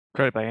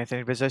Created by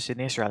Anthony Bezos,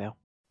 Sydney, Australia.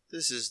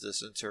 This is the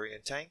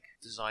Centurion tank,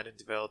 designed and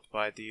developed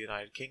by the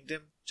United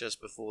Kingdom just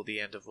before the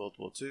end of World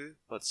War II,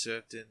 but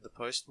served in the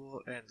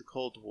post-war and the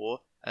Cold War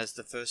as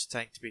the first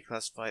tank to be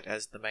classified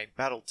as the main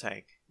battle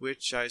tank,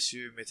 which I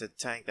assume is a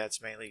tank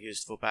that's mainly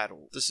used for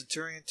battle. The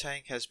Centurion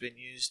tank has been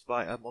used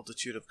by a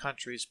multitude of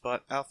countries,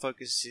 but our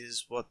focus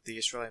is what the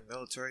Australian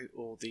military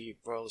or the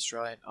Royal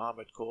Australian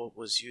Armoured Corps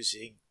was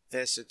using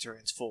their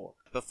Centurions for.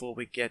 Before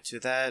we get to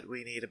that,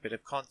 we need a bit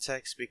of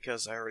context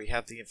because I already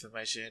have the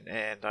information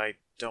and I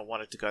don't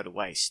want it to go to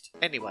waste.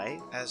 Anyway,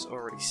 as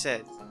already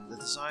said, the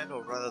design,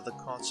 or rather the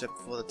concept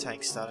for the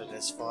tank, started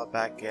as far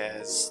back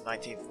as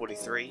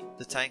 1943.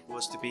 The tank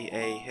was to be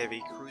a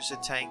heavy cruiser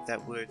tank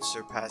that would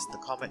surpass the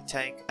Comet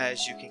tank.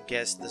 As you can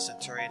guess, the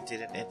Centurion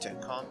didn't enter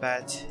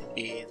combat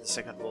in the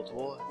Second World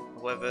War.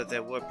 However,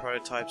 there were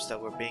prototypes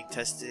that were being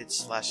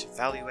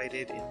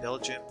tested/evaluated in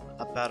Belgium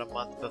about a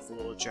month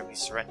before Germany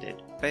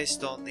surrendered.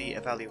 Based on the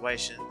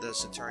evaluation, the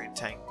Centurion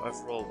tank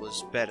overall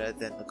was better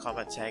than the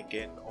Comet tank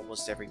in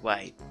almost every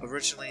way.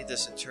 Originally, the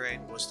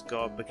Centurion was to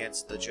go up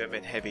against the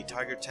German heavy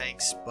Tiger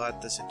tanks, but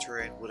the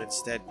Centurion would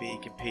instead be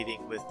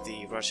competing with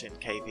the Russian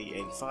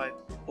KV-85,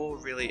 or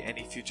really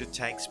any future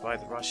tanks by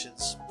the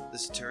Russians. The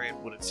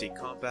Centurion wouldn't see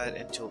combat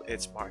until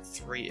its Mark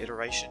III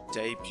iteration,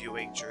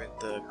 debuting during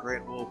the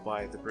Korean War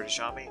by the British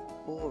Army,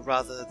 or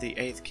rather the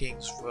 8th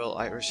King's Royal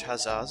Irish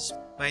Hussars.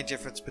 Main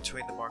difference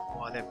between the Mark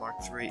I and Mark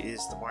III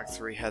is the Mark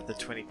III had the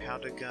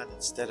 20-pounder gun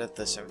instead of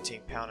the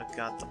 17-pounder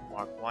gun the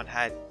Mark I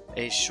had,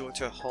 a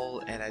shorter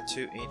hull and a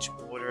 2-inch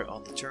mortar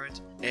on the turret,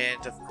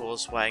 and of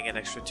course weighing an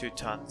extra 2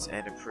 tons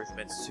and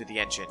improvements to the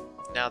engine.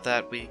 Now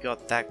that we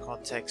got that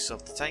context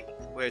of the tank,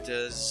 where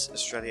does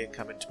Australia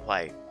come into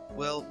play?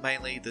 Well,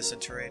 mainly the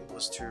Centurion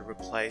was to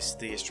replace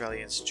the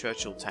Australians'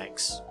 Churchill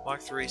tanks.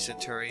 Mark III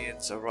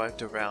Centurions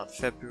arrived around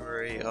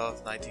February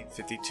of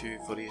 1952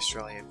 for the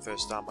Australian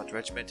 1st Armoured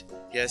Regiment.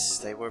 Yes,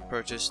 they were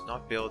purchased,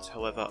 not built,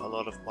 however a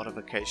lot of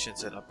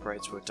modifications and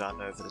upgrades were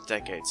done over the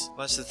decades.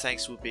 Most of the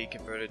tanks will be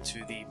converted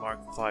to the Mark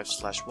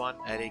V/1,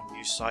 adding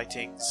new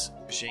sightings,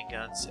 machine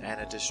guns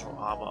and additional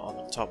armour on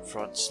the top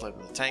front slope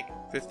of the tank.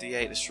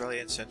 58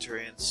 Australian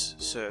Centurions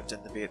served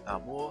in the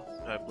Vietnam War,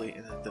 notably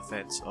in the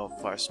defence of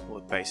fire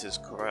support bases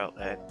Corral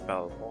and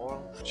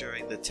Balmoral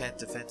during the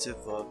 10th Offensive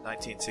of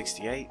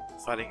 1968,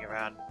 fighting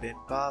around Bin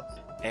Ba,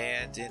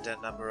 and in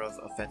a number of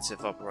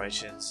offensive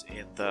operations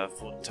in the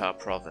Phu Tha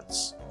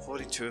province.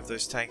 42 of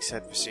those tanks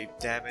had received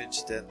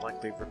damage, then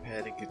likely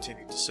repaired and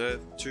continued to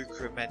serve. 2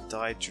 crewmen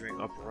died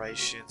during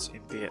operations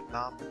in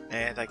Vietnam,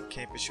 and I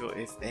can't be sure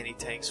if any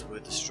tanks were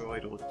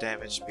destroyed or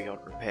damaged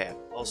beyond repair.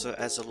 Also,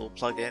 as a little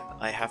plug-in,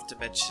 I have to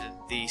mention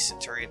the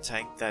Centurion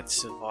tank that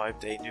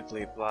survived a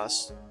nuclear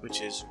blast,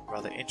 which is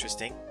rather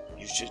interesting.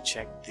 You should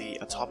check the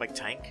atomic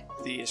tank.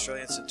 The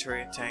Australian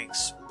Centurion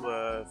tanks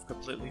were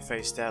completely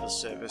phased out of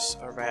service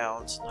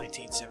around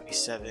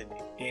 1977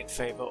 in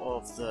favour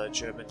of the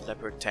German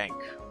Leopard tank.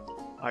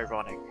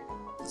 Ironic.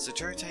 The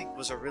Centurion tank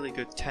was a really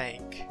good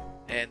tank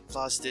and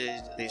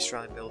lasted the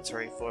Australian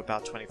military for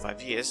about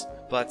 25 years,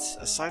 but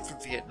aside from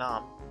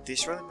Vietnam, the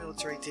Australian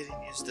military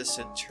didn't use the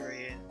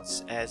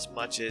Centurions as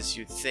much as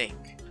you'd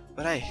think.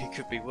 But hey, it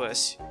could be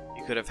worse.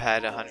 You could have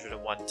had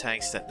 101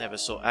 tanks that never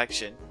saw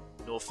action,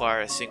 nor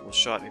fire a single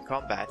shot in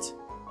combat.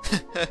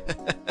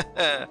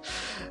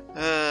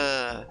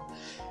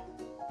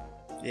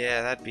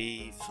 Yeah, that'd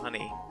be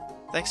funny.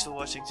 Thanks for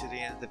watching to the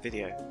end of the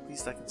video.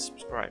 Please like and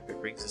subscribe,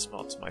 it brings a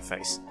smile to my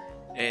face.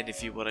 And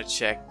if you want to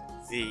check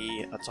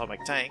the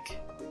atomic tank,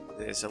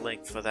 there's a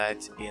link for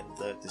that in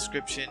the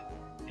description,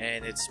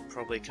 and it's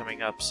probably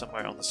coming up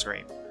somewhere on the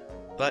screen.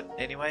 But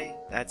anyway,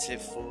 that's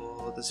it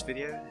for this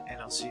video, and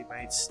I'll see you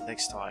mates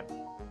next time.